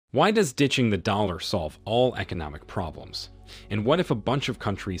Why does ditching the dollar solve all economic problems? And what if a bunch of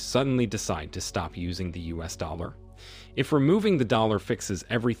countries suddenly decide to stop using the US dollar? If removing the dollar fixes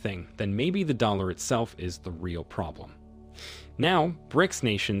everything, then maybe the dollar itself is the real problem. Now, BRICS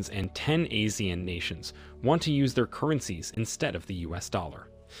nations and 10 ASEAN nations want to use their currencies instead of the US dollar.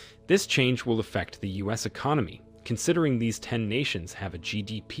 This change will affect the US economy, considering these 10 nations have a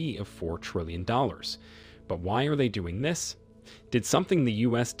GDP of $4 trillion. But why are they doing this? Did something the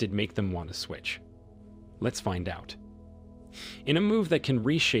US did make them want to switch? Let's find out. In a move that can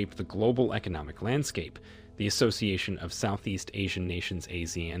reshape the global economic landscape, the Association of Southeast Asian Nations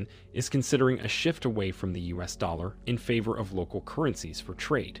ASEAN is considering a shift away from the US dollar in favor of local currencies for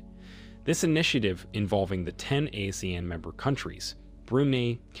trade. This initiative, involving the 10 ASEAN member countries,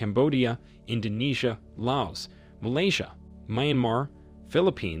 Brunei, Cambodia, Indonesia, Laos, Malaysia, Myanmar,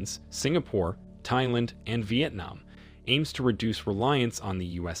 Philippines, Singapore, Thailand, and Vietnam, aims to reduce reliance on the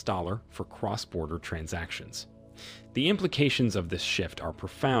US dollar for cross-border transactions. The implications of this shift are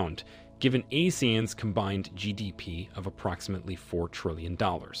profound, given ASEAN's combined GDP of approximately $4 trillion.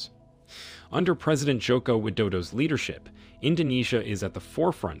 Under President Joko Widodo's leadership, Indonesia is at the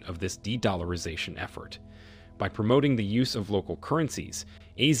forefront of this de-dollarization effort. By promoting the use of local currencies,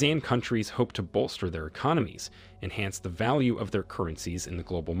 ASEAN countries hope to bolster their economies, enhance the value of their currencies in the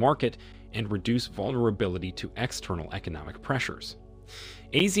global market, and reduce vulnerability to external economic pressures.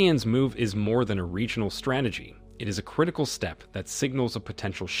 ASEAN's move is more than a regional strategy. It is a critical step that signals a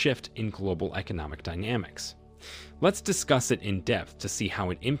potential shift in global economic dynamics. Let's discuss it in depth to see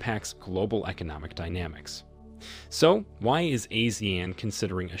how it impacts global economic dynamics. So, why is ASEAN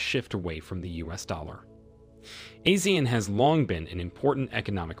considering a shift away from the US dollar? ASEAN has long been an important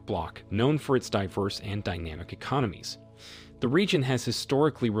economic bloc known for its diverse and dynamic economies. The region has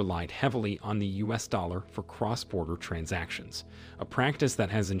historically relied heavily on the US dollar for cross-border transactions, a practice that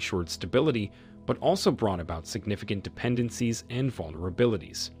has ensured stability but also brought about significant dependencies and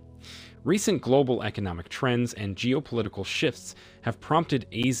vulnerabilities. Recent global economic trends and geopolitical shifts have prompted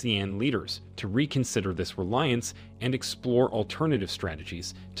ASEAN leaders to reconsider this reliance and explore alternative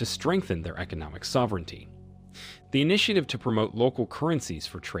strategies to strengthen their economic sovereignty. The initiative to promote local currencies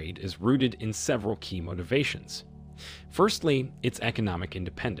for trade is rooted in several key motivations. Firstly, its economic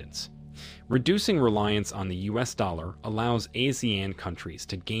independence. Reducing reliance on the US dollar allows ASEAN countries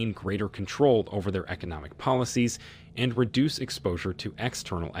to gain greater control over their economic policies and reduce exposure to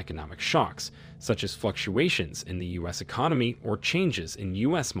external economic shocks, such as fluctuations in the US economy or changes in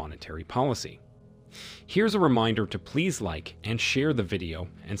US monetary policy. Here's a reminder to please like and share the video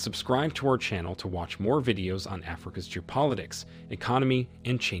and subscribe to our channel to watch more videos on Africa's geopolitics, economy,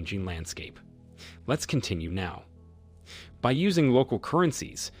 and changing landscape. Let's continue now. By using local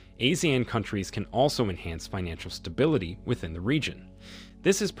currencies, ASEAN countries can also enhance financial stability within the region.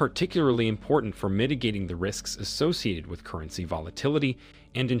 This is particularly important for mitigating the risks associated with currency volatility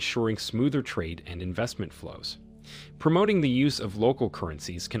and ensuring smoother trade and investment flows. Promoting the use of local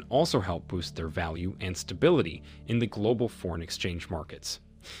currencies can also help boost their value and stability in the global foreign exchange markets.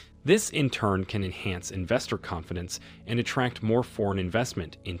 This, in turn, can enhance investor confidence and attract more foreign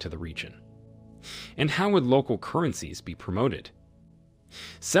investment into the region. And how would local currencies be promoted?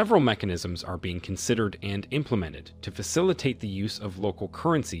 Several mechanisms are being considered and implemented to facilitate the use of local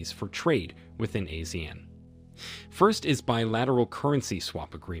currencies for trade within ASEAN. First is bilateral currency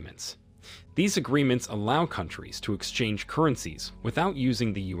swap agreements. These agreements allow countries to exchange currencies without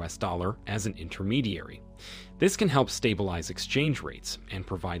using the US dollar as an intermediary. This can help stabilize exchange rates and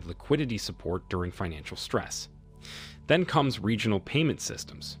provide liquidity support during financial stress. Then comes regional payment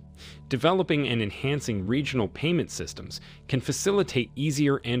systems. Developing and enhancing regional payment systems can facilitate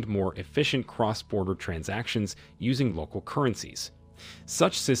easier and more efficient cross-border transactions using local currencies.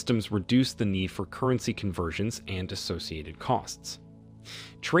 Such systems reduce the need for currency conversions and associated costs.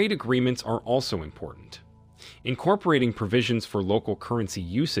 Trade agreements are also important. Incorporating provisions for local currency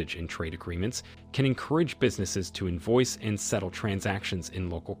usage in trade agreements can encourage businesses to invoice and settle transactions in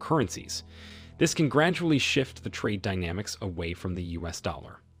local currencies. This can gradually shift the trade dynamics away from the US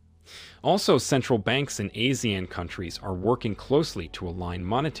dollar. Also, central banks in ASEAN countries are working closely to align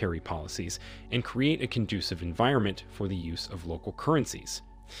monetary policies and create a conducive environment for the use of local currencies.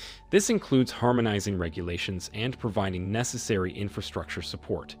 This includes harmonizing regulations and providing necessary infrastructure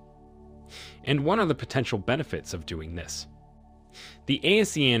support. And what are the potential benefits of doing this? The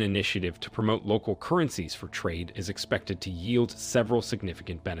ASEAN initiative to promote local currencies for trade is expected to yield several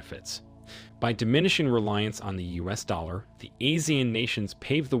significant benefits. By diminishing reliance on the US dollar, the ASEAN nations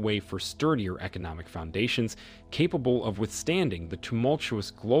pave the way for sturdier economic foundations capable of withstanding the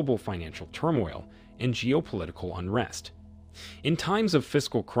tumultuous global financial turmoil and geopolitical unrest. In times of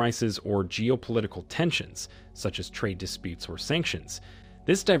fiscal crisis or geopolitical tensions, such as trade disputes or sanctions,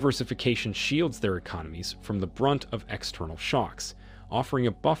 this diversification shields their economies from the brunt of external shocks, offering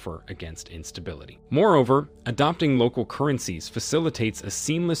a buffer against instability. Moreover, adopting local currencies facilitates a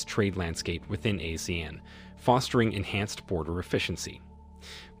seamless trade landscape within ASEAN, fostering enhanced border efficiency.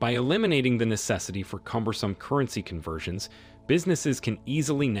 By eliminating the necessity for cumbersome currency conversions, businesses can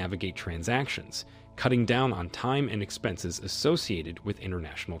easily navigate transactions, cutting down on time and expenses associated with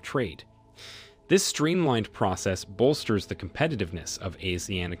international trade. This streamlined process bolsters the competitiveness of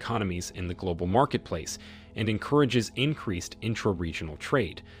ASEAN economies in the global marketplace and encourages increased intra-regional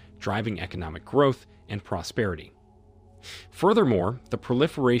trade, driving economic growth and prosperity. Furthermore, the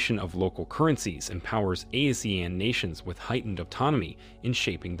proliferation of local currencies empowers ASEAN nations with heightened autonomy in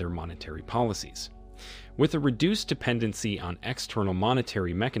shaping their monetary policies. With a reduced dependency on external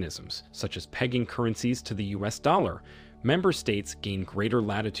monetary mechanisms, such as pegging currencies to the US dollar, member states gain greater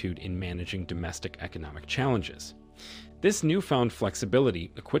latitude in managing domestic economic challenges. This newfound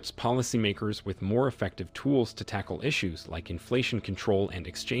flexibility equips policymakers with more effective tools to tackle issues like inflation control and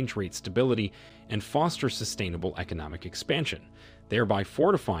exchange rate stability and foster sustainable economic expansion, thereby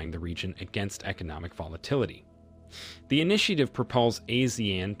fortifying the region against economic volatility. The initiative propels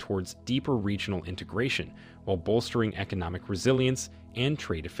ASEAN towards deeper regional integration while bolstering economic resilience and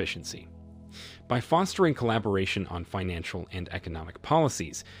trade efficiency. By fostering collaboration on financial and economic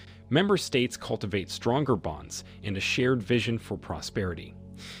policies, member states cultivate stronger bonds and a shared vision for prosperity.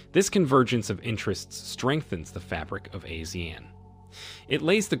 This convergence of interests strengthens the fabric of ASEAN. It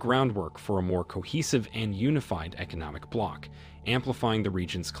lays the groundwork for a more cohesive and unified economic bloc, amplifying the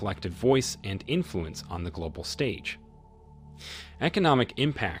region's collective voice and influence on the global stage. Economic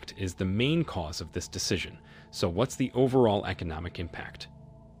impact is the main cause of this decision, so what's the overall economic impact?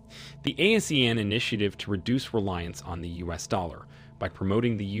 The ASEAN initiative to reduce reliance on the US dollar by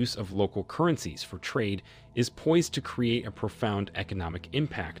promoting the use of local currencies for trade is poised to create a profound economic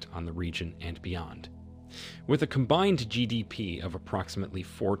impact on the region and beyond. With a combined GDP of approximately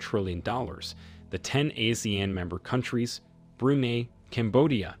 $4 trillion, the 10 ASEAN member countries, Brunei,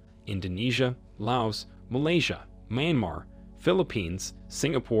 Cambodia, Indonesia, Laos, Malaysia, Myanmar, Philippines,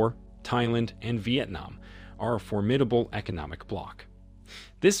 Singapore, Thailand, and Vietnam, are a formidable economic bloc.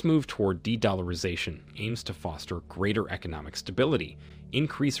 This move toward de-dollarization aims to foster greater economic stability,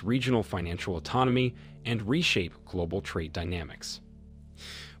 increase regional financial autonomy, and reshape global trade dynamics.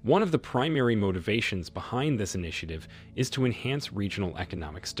 One of the primary motivations behind this initiative is to enhance regional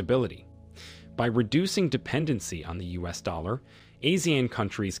economic stability. By reducing dependency on the US dollar, ASEAN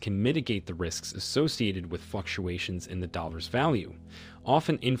countries can mitigate the risks associated with fluctuations in the dollar's value,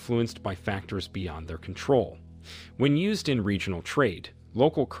 often influenced by factors beyond their control. When used in regional trade,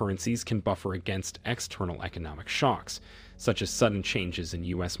 local currencies can buffer against external economic shocks, such as sudden changes in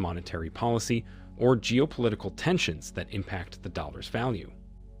US monetary policy or geopolitical tensions that impact the dollar's value.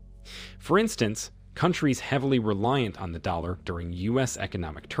 For instance, countries heavily reliant on the dollar during US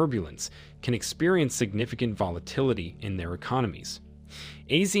economic turbulence can experience significant volatility in their economies.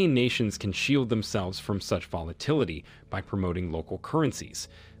 ASEAN nations can shield themselves from such volatility by promoting local currencies,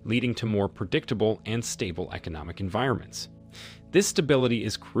 leading to more predictable and stable economic environments. This stability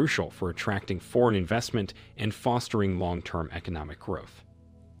is crucial for attracting foreign investment and fostering long-term economic growth.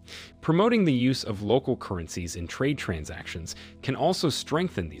 Promoting the use of local currencies in trade transactions can also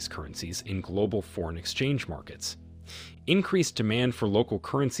strengthen these currencies in global foreign exchange markets. Increased demand for local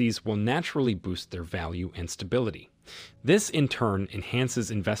currencies will naturally boost their value and stability. This, in turn,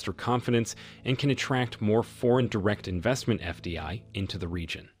 enhances investor confidence and can attract more foreign direct investment (FDI) into the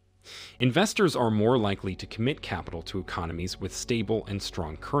region. Investors are more likely to commit capital to economies with stable and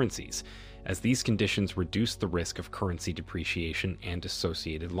strong currencies, as these conditions reduce the risk of currency depreciation and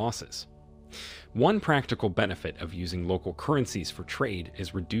associated losses. One practical benefit of using local currencies for trade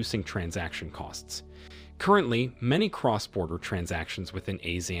is reducing transaction costs. Currently, many cross-border transactions within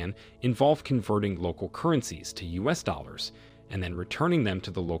ASEAN involve converting local currencies to US dollars and then returning them to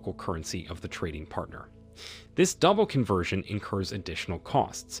the local currency of the trading partner. This double conversion incurs additional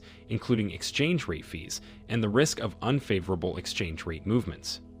costs, including exchange rate fees and the risk of unfavorable exchange rate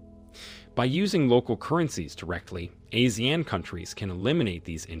movements. By using local currencies directly, ASEAN countries can eliminate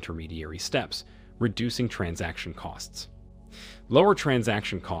these intermediary steps, reducing transaction costs. Lower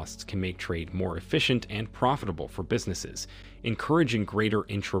transaction costs can make trade more efficient and profitable for businesses, encouraging greater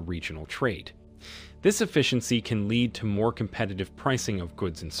intra-regional trade. This efficiency can lead to more competitive pricing of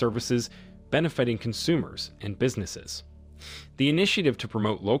goods and services, benefiting consumers and businesses. The initiative to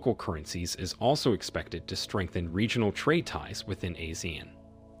promote local currencies is also expected to strengthen regional trade ties within ASEAN.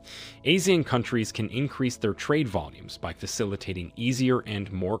 ASEAN countries can increase their trade volumes by facilitating easier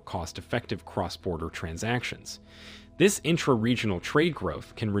and more cost-effective cross-border transactions. This intra-regional trade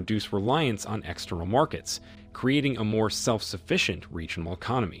growth can reduce reliance on external markets, creating a more self-sufficient regional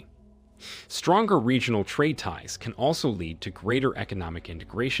economy. Stronger regional trade ties can also lead to greater economic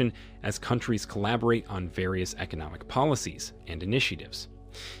integration as countries collaborate on various economic policies and initiatives.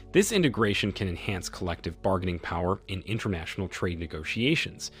 This integration can enhance collective bargaining power in international trade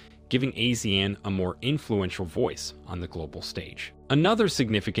negotiations, giving ASEAN a more influential voice on the global stage. Another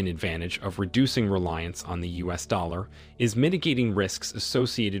significant advantage of reducing reliance on the US dollar is mitigating risks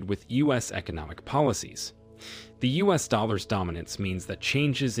associated with US economic policies. The US dollar's dominance means that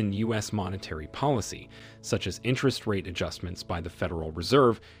changes in US monetary policy, such as interest rate adjustments by the Federal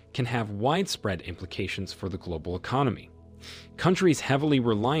Reserve, can have widespread implications for the global economy. Countries heavily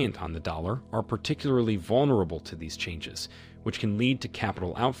reliant on the dollar are particularly vulnerable to these changes, which can lead to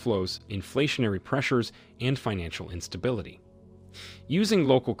capital outflows, inflationary pressures, and financial instability. Using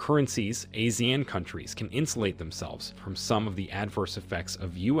local currencies, ASEAN countries can insulate themselves from some of the adverse effects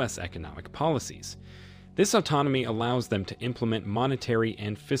of US economic policies. This autonomy allows them to implement monetary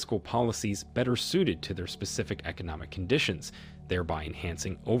and fiscal policies better suited to their specific economic conditions, thereby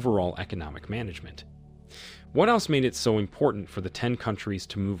enhancing overall economic management. What else made it so important for the 10 countries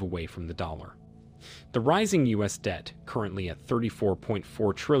to move away from the dollar? The rising US debt, currently at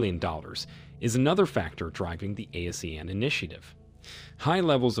 $34.4 trillion, is another factor driving the ASEAN initiative. High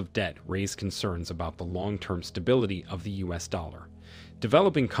levels of debt raise concerns about the long-term stability of the US dollar.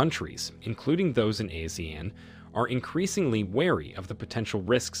 Developing countries, including those in ASEAN, are increasingly wary of the potential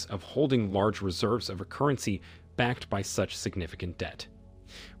risks of holding large reserves of a currency backed by such significant debt.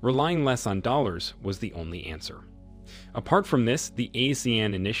 Relying less on dollars was the only answer. Apart from this, the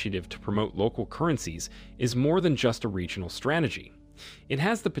ASEAN initiative to promote local currencies is more than just a regional strategy. It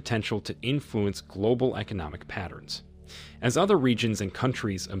has the potential to influence global economic patterns. As other regions and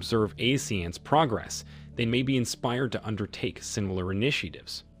countries observe ASEAN's progress, they may be inspired to undertake similar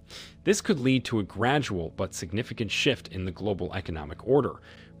initiatives. This could lead to a gradual but significant shift in the global economic order,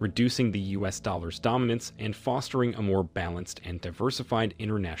 reducing the US dollar's dominance and fostering a more balanced and diversified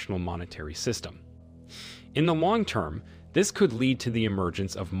international monetary system. In the long term, this could lead to the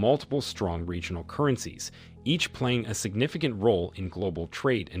emergence of multiple strong regional currencies, each playing a significant role in global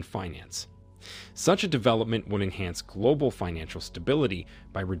trade and finance. Such a development would enhance global financial stability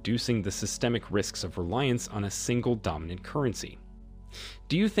by reducing the systemic risks of reliance on a single dominant currency.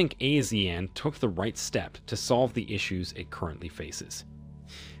 Do you think ASEAN took the right step to solve the issues it currently faces?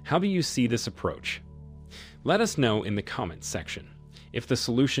 How do you see this approach? Let us know in the comments section. If the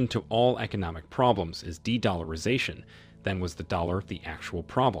solution to all economic problems is de-dollarization, then was the dollar the actual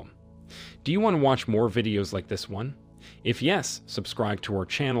problem? Do you want to watch more videos like this one? If yes, subscribe to our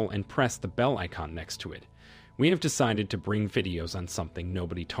channel and press the bell icon next to it. We have decided to bring videos on something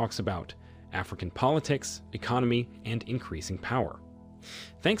nobody talks about: African politics, economy, and increasing power.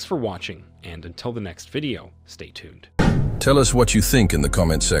 Thanks for watching, and until the next video, stay tuned. Tell us what you think in the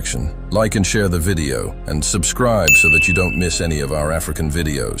comment section. Like and share the video, and subscribe so that you don't miss any of our African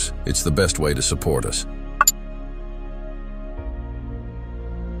videos. It's the best way to support us.